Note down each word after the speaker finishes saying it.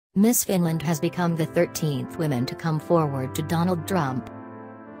Miss Finland has become the 13th woman to come forward to Donald Trump.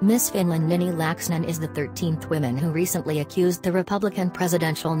 Miss Finland Ninni Laaksonen is the 13th woman who recently accused the Republican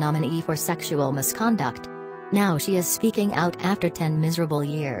presidential nominee for sexual misconduct. Now she is speaking out after 10 miserable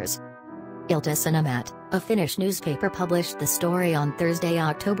years. Ilta-Sanomat, a Finnish newspaper, published the story on Thursday,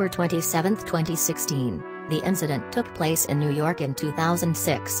 October 27, 2016. The incident took place in New York in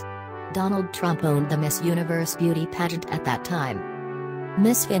 2006. Donald Trump owned the Miss Universe beauty pageant at that time.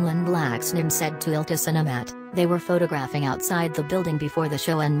 Miss Finland Laaksonen said to Ilta-Sanomat, "They were photographing outside the building before the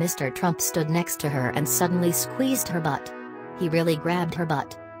show and Mr. Trump stood next to her and suddenly squeezed her butt. He really grabbed her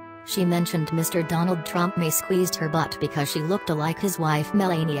butt." She mentioned Mr. Donald Trump may squeezed her butt because she looked alike his wife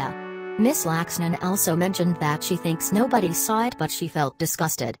Melania. Miss Laaksonen also mentioned that she thinks nobody saw it but she felt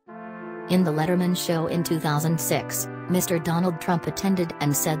disgusted. In the Letterman show in 2006, Mr. Donald Trump attended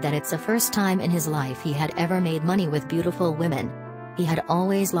and said that it's the first time in his life he had ever made money with beautiful women. He had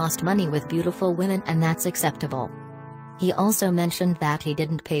always lost money with beautiful women and that's acceptable. He also mentioned that he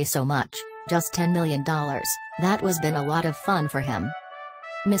didn't pay so much, just $10 million, that was been a lot of fun for him.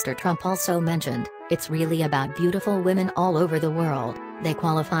 Mr. Trump also mentioned, "It's really about beautiful women all over the world, they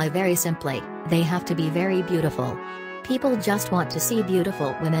qualify very simply, they have to be very beautiful. People just want to see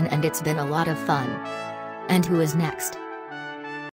beautiful women and it's been a lot of fun." And who is next?